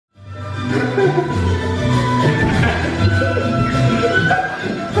The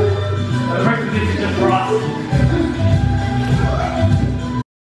rest of this is just for us.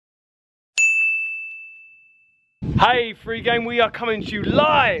 Hey Freegang, we are coming to you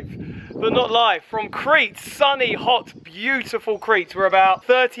live, but not live, from Crete. Sunny, hot, beautiful Crete. We're about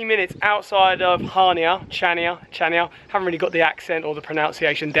 30 minutes outside of Chania. Haven't really got the accent or the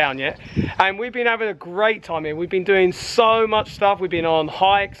pronunciation down yet. And we've been having a great time here. We've been doing so much stuff. We've been on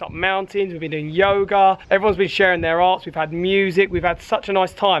hikes, up mountains, we've been doing yoga. Everyone's been sharing their arts. We've had music. We've had such a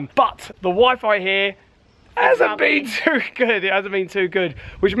nice time. But the Wi-Fi here hasn't been too good. It hasn't been too good,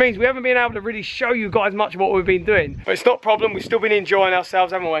 which means we haven't been able to really show you guys much of what we've been doing. But it's not a problem. We've still been enjoying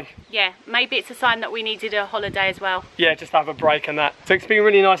ourselves, haven't we? Yeah, maybe it's a sign that we needed a holiday as well. Yeah, just have a break and that. So it's been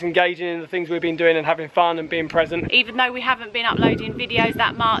really nice engaging in the things we've been doing and having fun and being present. Even though we haven't been uploading videos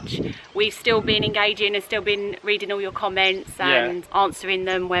that much, we've still been engaging and still been reading all your comments and answering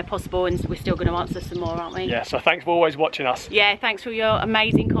them where possible, and we're still going to answer some more, aren't we? Yeah, so thanks for always watching us. Yeah, thanks for your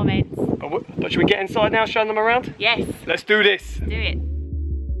amazing comments. But should we get inside now, showing them around? Yes. Let's do this. Do it.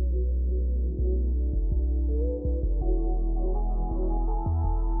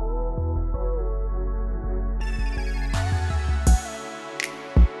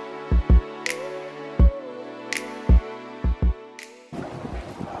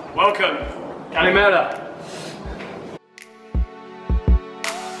 Welcome, Kalimera.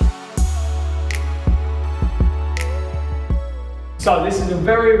 So this is a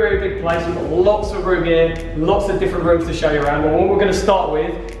very, very big place. We've got lots of room here, lots of different rooms to show you around. But what we're going to start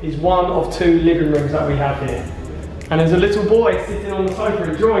with is one of two living rooms that we have here. And there's a little boy sitting on the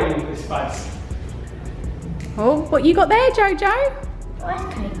sofa enjoying this space. Oh, what you got there, Jojo?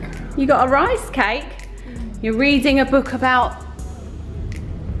 Rice cake. You got a rice cake? You're reading a book about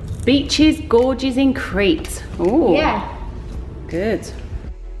beaches, gorges in Crete. Oh, Yeah. good.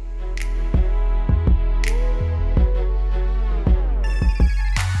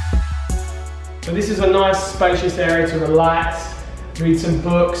 So this is a nice spacious area to relax, read some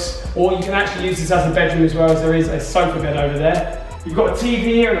books, or you can actually use this as a bedroom as well, as there is a sofa bed over there. You've got a TV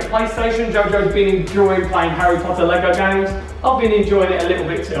here and a PlayStation. Jojo's been enjoying playing Harry Potter Lego games. I've been enjoying it a little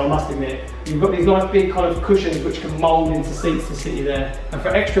bit too, I must admit. You've got these nice big kind of cushions which can mould into seats to sit you there. And for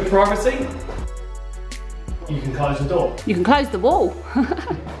extra privacy, you can close the door. You can close the wall.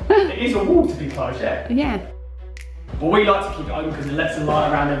 It is a wall to be closed, yeah. Yeah. But we like to keep it open because it lets the light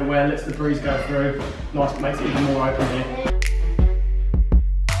around everywhere, lets the breeze go through. Nice, makes it even more open here.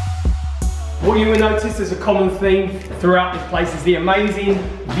 What you will notice as a common theme throughout this place is the amazing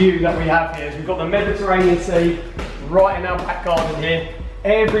view that we have here. We've got the Mediterranean Sea right in our back garden here.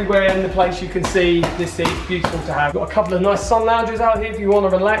 Everywhere in the place you can see this sea. It's beautiful to have. We've got a couple of nice sun lounges out here if you want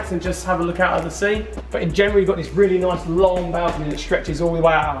to relax and just have a look out at the sea. But in general, you've got this really nice long balcony that stretches all the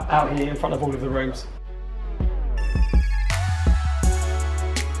way out here in front of all of the rooms.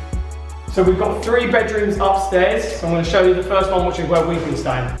 So we've got 3 bedrooms upstairs. So I'm going to show you the first one, which is where we've been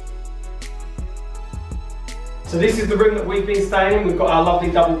staying. So this is the room that we've been staying in. We've got our lovely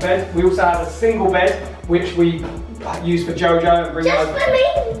double bed. We also have a single bed, which we use for Jojo and bring Just over. for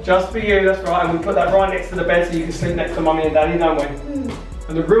me? Just for you, that's right. And we put that right next to the bed so you can sleep next to Mummy and Daddy, don't we?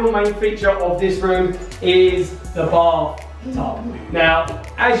 And the real main feature of this room is the bath tub. Now,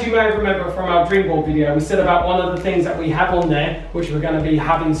 as you may remember from our dream board video, we said about one of the things that we have on there, which we're going to be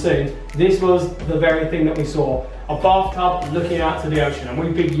having soon. This was the very thing that we saw. A bathtub looking out to the ocean, and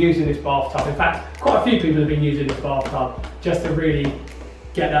we've been using this bathtub. In fact, quite a few people have been using this bathtub just to really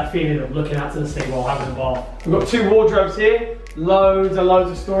get that feeling of looking out to the sea while having a bath. We've got 2 wardrobes here, loads and loads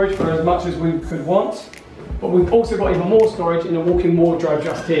of storage for as much as we could want. But we've also got even more storage in a walk-in wardrobe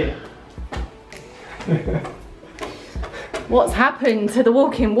just here. What's happened to the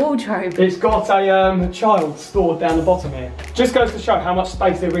walk-in wardrobe? It's got a child stored down the bottom here. Just goes to show how much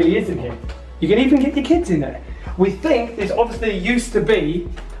space there really is in here. You can even get your kids in there. We think this obviously used to be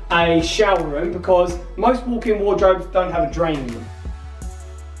a shower room because most walk-in wardrobes don't have a drain in them.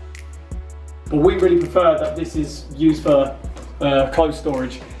 But we really prefer that this is used for clothes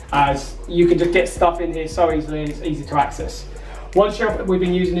storage, as you can just get stuff in here so easily and it's easy to access. One shelf that we've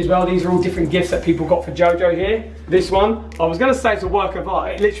been using as well, these are all different gifts that people got for Jojo here. This one, I was going to say it's a work of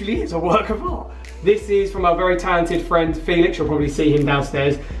art, it literally is a work of art. This is from our very talented friend Felix, you'll probably see him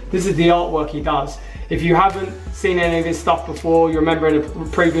downstairs. This is the artwork he does. If you haven't seen any of his stuff before, you remember in a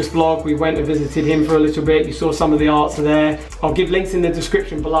previous vlog we went and visited him for a little bit, you saw some of the arts are there. I'll give links in the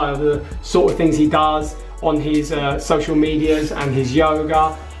description below of the sort of things he does on his social medias and his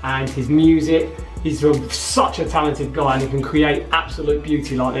yoga and his music. He's such a talented guy and he can create absolute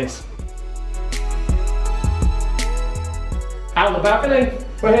beauty like this. Out on the balcony,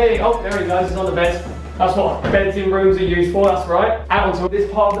 Well, hey, oh, there he goes, he's on the bed. That's what beds in rooms are used for, that's right. Out onto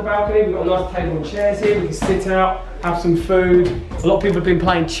this part of the balcony, we've got a nice table and chairs here. We can sit out, have some food. A lot of people have been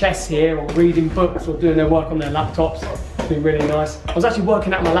playing chess here, or reading books, or doing their work on their laptops. It's been really nice. I was actually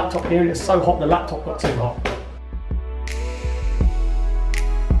working out my laptop here, and it's so hot the laptop got too hot.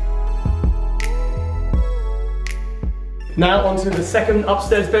 Now onto the second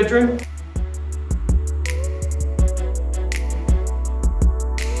upstairs bedroom.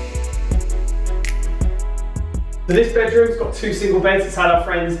 So this bedroom's got 2 single beds. It's had our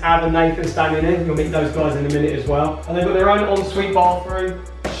friends Ab and Nathan standing in. You'll meet those guys in a minute as well. And they've got their own ensuite bathroom,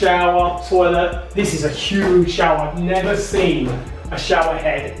 shower, toilet. This is a huge shower. I've never seen a shower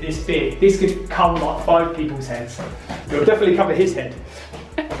head this big. This could cover like 5 people's heads. It'll definitely cover his head.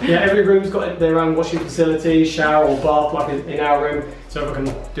 Yeah, every room's got their own washing facility, shower or bath like in our room, so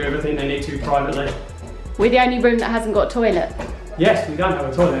everyone can do everything they need to privately. We're the only room that hasn't got a toilet. Yes, we don't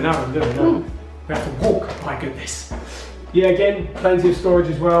have a toilet in our room, do we? No. We have to walk, my goodness. Yeah, again, plenty of storage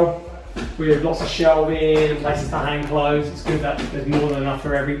as well. We have lots of shelving and places to hang clothes. It's good that there's more than enough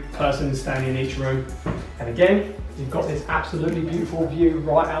for every person standing in each room. And again, you've got this absolutely beautiful view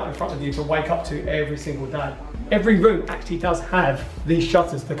right out in front of you to wake up to every single day. Every room actually does have these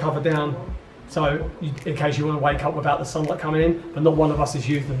shutters to cover down, so in case you want to wake up without the sunlight coming in, but not one of us has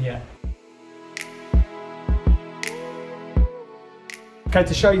used them yet. Okay,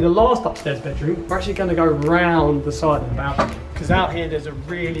 to show you the last upstairs bedroom, we're actually going to go round the side of the balcony, because out here there's a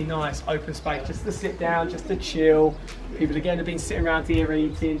really nice open space just to sit down, just to chill. People again have been sitting around here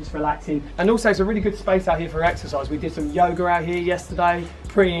eating, just relaxing. And also it's a really good space out here for exercise. We did some yoga out here yesterday,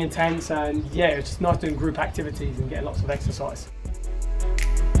 pretty intense, and yeah, it's just nice doing group activities and getting lots of exercise.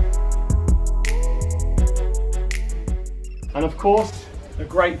 And of course, a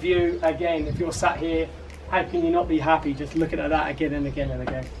great view again. If you're sat here, how can you not be happy just looking at that again and again and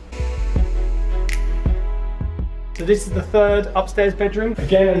again? So this is the third upstairs bedroom.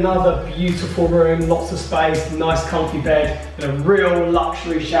 Again, another beautiful room, lots of space, nice comfy bed, and a real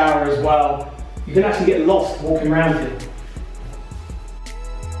luxury shower as well. You can actually get lost walking around here.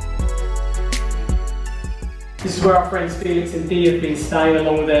 This is where our friends Felix and Dee have been staying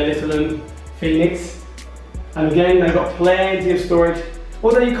along with their little one, Phoenix. And again, they've got plenty of storage.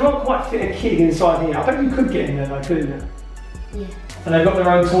 Although you can't quite fit a kid inside here. I bet you could get in there though, couldn't you? Yeah. And they've got their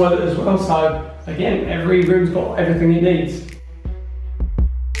own toilet as well, so again, every room's got everything it needs.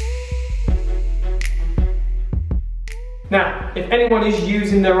 Now, if anyone is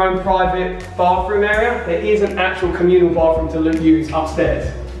using their own private bathroom area, there is an actual communal bathroom to use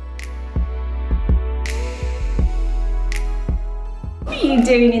upstairs. What are you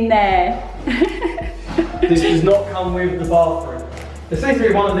doing in there? This does not come with the bathroom. There seems to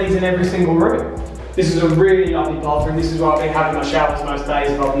be one of these in every single room. This is a really lovely bathroom. This is where I've been having my showers most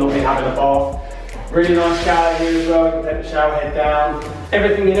days if I've not been having a bath. Really nice shower here as well. You can take the shower head down.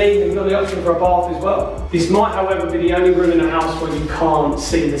 Everything you need, and you've got the option for a bath as well. This might, however, be the only room in the house where you can't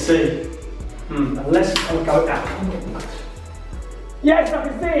see the sea. Unless I go out. Yes, I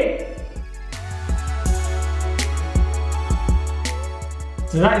can see it!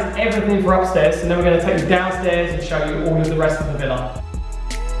 So that is everything for upstairs, and then we're going to take you downstairs and show you all of the rest of the villa.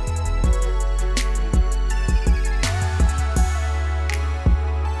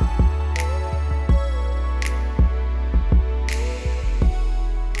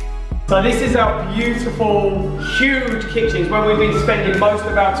 So this is our beautiful, huge kitchen. It's where we've been spending most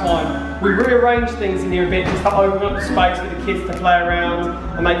of our time. We rearranged things in here a bit just to open up the space for the kids to play around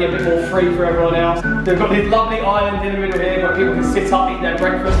and make it a bit more free for everyone else. They've got this lovely island in the middle here where people can sit up, eat their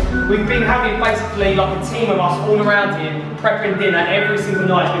breakfast. We've been having basically like a team of us all around here prepping dinner every single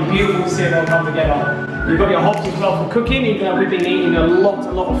night. It's been beautiful to see everyone come together. You've got your hobs as well for cooking. We've been eating a lot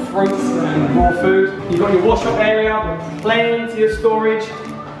of fruits and raw food. You've got your wash-up area with plenty of storage.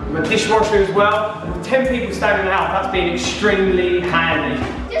 A dishwasher as well. With 10 people staying in the house, that's been extremely handy.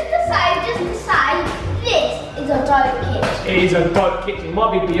 Just to say, this is a dope kitchen. It is a dope kitchen. It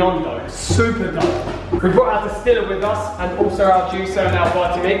might be beyond dope. Super dope. We've got our distiller with us and also our juicer and our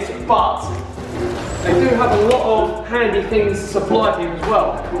Vitamix, but they do have a lot of handy things supplied here as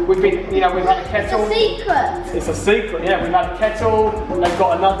well. We've been, we've had a kettle. It's a secret. It's a secret, yeah. We've had a kettle. They've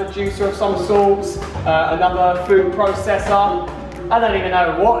got another juicer of some sorts, another food processor. I don't even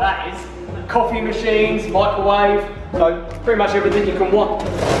know what that is. Coffee machines, microwave, so pretty much everything you can want.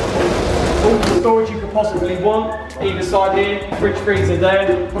 All the storage you could possibly want, either side here, fridge freezer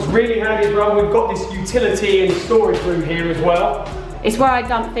there. What's really handy as well, we've got this utility and storage room here as well. It's where I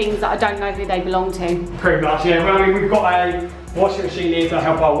dump things that I don't know who they belong to. Pretty much, yeah. Well, I mean, we've got a washing machine here to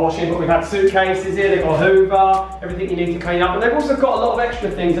help our washing, but we've had suitcases here, they've got a hoover, everything you need to clean up, and they've also got a lot of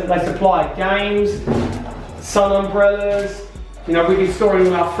extra things that they supply, games, sun umbrellas. You know, we've been storing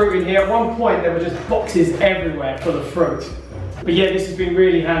all our fruit in here. At one point there were just boxes everywhere full of fruit. But yeah, this has been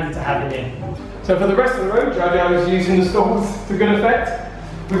really handy to have in here. So for the rest of the room, Jojo is using the stalls to good effect.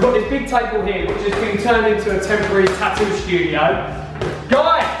 We've got this big table here, which has been turned into a temporary tattoo studio.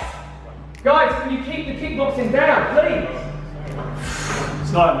 Guys, can you keep the kickboxing down, please?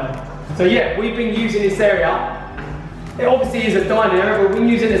 It's nightmare. So yeah, we've been using this area. It obviously is a dining area, but we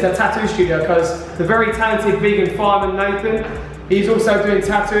use it as a tattoo studio because the very talented vegan fireman Nathan, he's also doing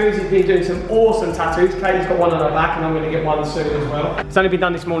tattoos. He's been doing some awesome tattoos. Katie's got one on her back and I'm going to get one soon as well. It's only been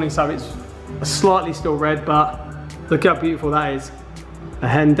done this morning, so it's slightly still red, but look how beautiful that is. A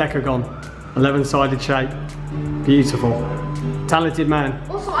hen decagon, 11-sided shape. Beautiful. Talented man.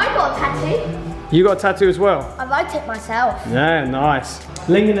 Also, I got a tattoo. You got a tattoo as well? I liked it myself. Yeah, nice.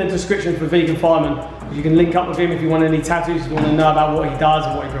 Link in the description for Vegan Fireman. You can link up with him if you want any tattoos, if you want to know about what he does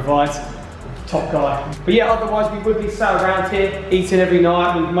and what he provides. Top guy. But yeah, otherwise we would be sat around here, eating every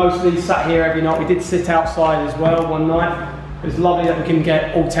night. We mostly sat here every night. We did sit outside as well one night. It was lovely that we can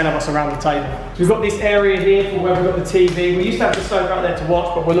get all 10 of us around the table. So we've got this area here for where we've got the TV. We used to have the sofa out there to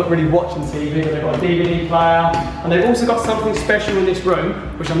watch, but we're not really watching TV. But they've got a DVD player. And they've also got something special in this room,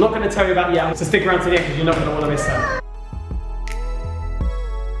 which I'm not going to tell you about yet. So stick around to the end because you're not going to want to miss that.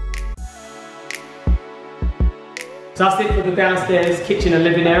 So that's it for the downstairs kitchen and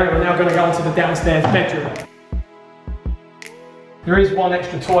living area. We're now going to go into the downstairs bedroom. There is one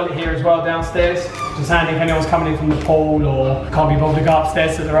extra toilet here as well downstairs, which is handy if anyone's coming in from the pool or can't be bothered to go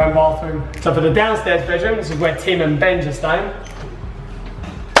upstairs to their own bathroom. So for the downstairs bedroom, this is where Tim and Ben are staying.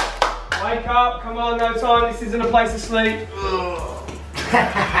 Wake up, come on, no time, this isn't a place to sleep.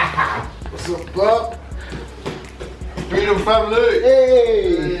 What's up, Bob? Freedom family!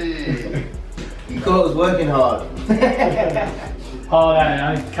 Hey! You thought I was working hard. Oh,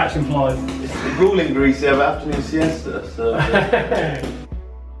 yeah, catching flies. It's the ruling grease, yeah, but afternoon siesta, so...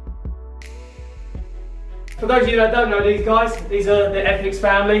 For those of you that don't know these guys, these are the Ethnics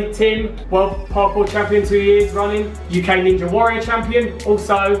family. Tim, world parkour champion 2 years running, UK Ninja Warrior champion.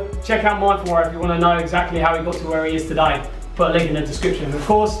 Also, check out Mindful Warrior if you want to know exactly how he got to where he is today. Put a link in the description. Of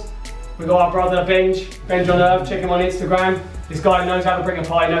course, we've got our brother Benj on Earth, check him on Instagram. This guy knows how to bring a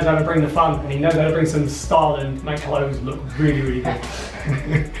party, knows how to bring the fun, and he knows how to bring some style and make clothes look really, really good.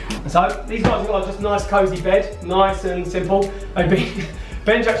 So these guys have got just a nice cozy bed, nice and simple.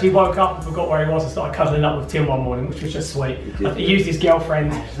 Benj actually woke up and forgot where he was and started cuddling up with Tim one morning, which was just sweet. He used his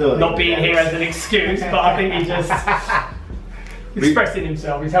girlfriend not being here as an excuse, but I think he just expressing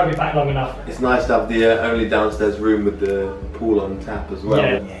himself. He's held it back long enough. It's nice to have the only downstairs room with the pool on tap as well.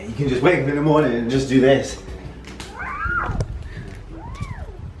 Yeah, you can just wake up in the morning and just do this.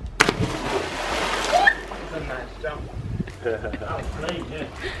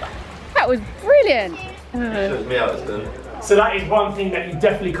 That was brilliant. Shows me how it's done. So that is one thing that you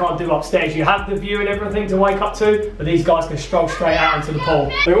definitely can't do upstairs. You have the view and everything to wake up to, but these guys can stroll straight out into the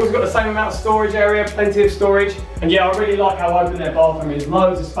pool. They've also got the same amount of storage area, plenty of storage. And yeah, I really like how open their bathroom is,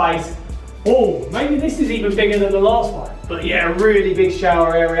 loads of space. Oh, maybe this is even bigger than the last one. But yeah, a really big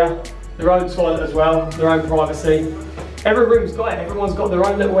shower area, their own toilet as well, their own privacy. Every room's got it, everyone's got their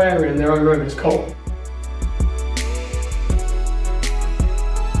own little area in their own room, it's cool.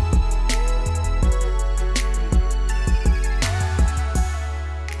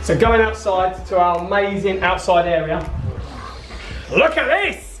 So going outside to our amazing outside area. Look at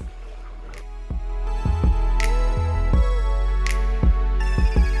this!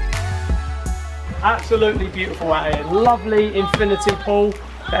 Absolutely beautiful out here. Lovely infinity pool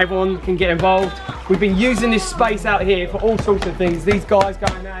that everyone can get involved. We've been using this space out here for all sorts of things. These guys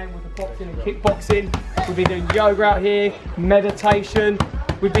going out with the boxing and kickboxing. We've been doing yoga out here, meditation.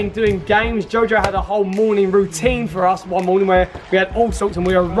 We've been doing games. Jojo had a whole morning routine for us one morning where we had all sorts and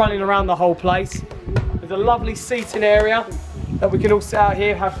we were running around the whole place. There's a lovely seating area that we can all sit out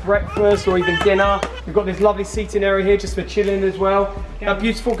here, have breakfast or even dinner. We've got this lovely seating area here just for chilling as well. That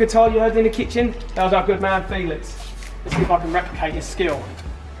beautiful guitar you heard in the kitchen, that was our good man Felix. Let's see if I can replicate his skill.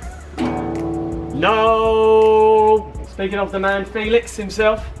 No! Speaking of the man Felix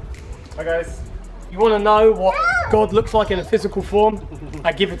himself. Hi guys. You want to know what God looks like in a physical form?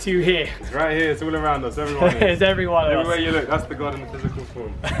 I give it to you here. It's right here, it's all around us, everyone. It's everyone else. Everywhere you look, that's the God in the physical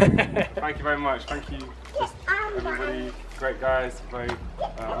form. Thank you very much, thank you, just everybody, great guys, very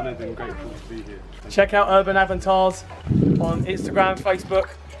honoured and grateful to be here. Check out Urban Avatars on Instagram, Facebook,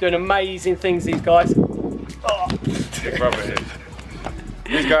 doing amazing things, these guys. Oh. Big brother here.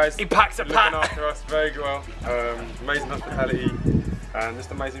 These guys, he packs a looking pack. after us very well. Amazing hospitality and just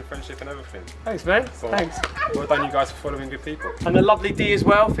amazing friendship and everything. Thanks, man. So, Thanks. well done, you guys, for following good people. And the lovely Dee as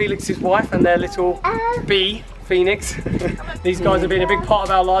well, Felix's wife, and their little bee, Phoenix. These guys have been a big part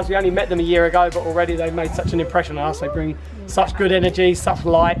of our lives. We only met them a year ago, but already they've made such an impression on us. They bring such good energy, such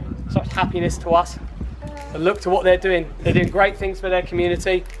light, such happiness to us. So look to what they're doing. They're doing great things for their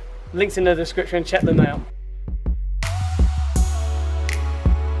community. Links in the description, check them out.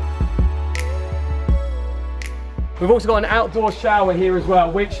 We've also got an outdoor shower here as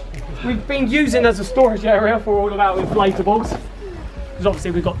well, which we've been using as a storage area for all of our inflatables. Because obviously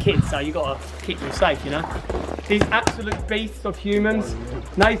we've got kids, so you've got to keep them safe, you know. These absolute beasts of humans.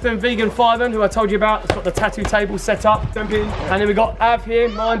 Nathan, vegan fireman, who I told you about, has got the tattoo table set up. And then we've got Av here,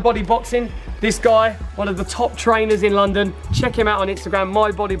 Mind Body Boxing. This guy, one of the top trainers in London. Check him out on Instagram,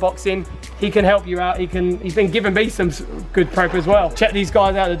 My Body Boxing. He can help you out. He's been giving me some good prep as well. Check these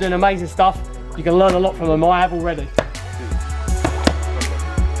guys out, they're doing amazing stuff. You can learn a lot from them, I have already.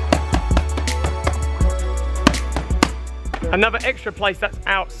 Another extra place that's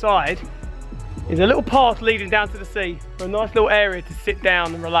outside is a little path leading down to the sea for a nice little area to sit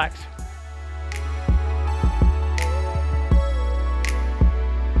down and relax.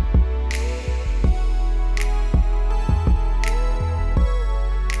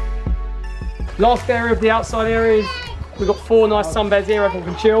 Last area of the outside area is we've got 4 nice sunbeds here, everyone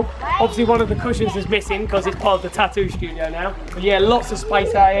can chill. Obviously one of the cushions is missing because it's part of the tattoo studio now. But yeah, lots of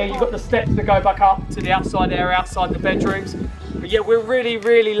space out here. You've got the steps to go back up to the outside area, outside the bedrooms. But yeah, we're really,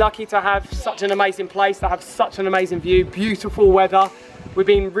 really lucky to have such an amazing place, to have such an amazing view, beautiful weather. We've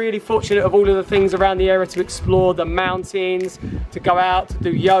been really fortunate of all of the things around the area to explore, the mountains, to go out, to do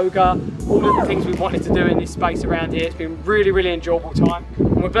yoga, all of the things we wanted to do in this space around here. It's been really, really enjoyable time.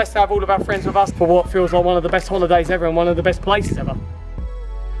 And we're blessed to have all of our friends with us for what feels like one of the best holidays ever and one of the best places ever.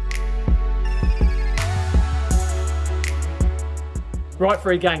 Right,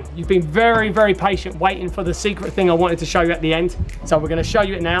 Freegang, you've been very, very patient waiting for the secret thing I wanted to show you at the end. So we're going to show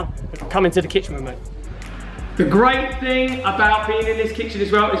you it now. Come into the kitchen with me. The great thing about being in this kitchen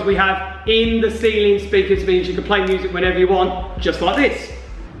as well is we have in the ceiling speakers, means you can play music whenever you want, just like this.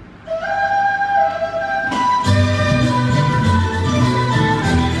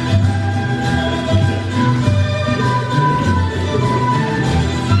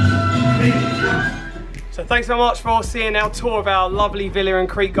 So thanks so much for seeing our tour of our lovely villa in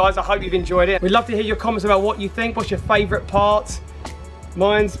Crete, guys. I hope you've enjoyed it. We'd love to hear your comments about what you think. What's your favourite part?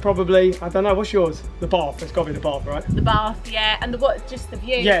 Mine's probably, I don't know, what's yours? The bath, it's got to be the bath, right? The bath, yeah, and just the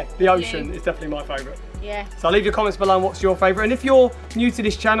view. Yeah, the ocean is definitely my favourite. Yeah. So leave your comments below on what's your favourite. And if you're new to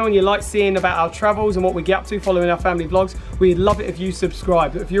this channel and you like seeing about our travels and what we get up to following our family vlogs, we'd love it if you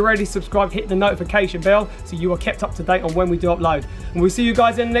subscribe. If you're already subscribed, hit the notification bell so you are kept up to date on when we do upload. And we'll see you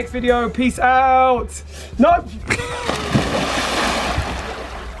guys in the next video. Peace out. No!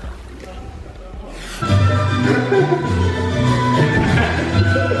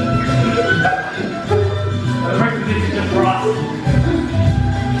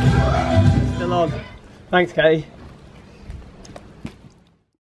 Still on. Thanks, Katie.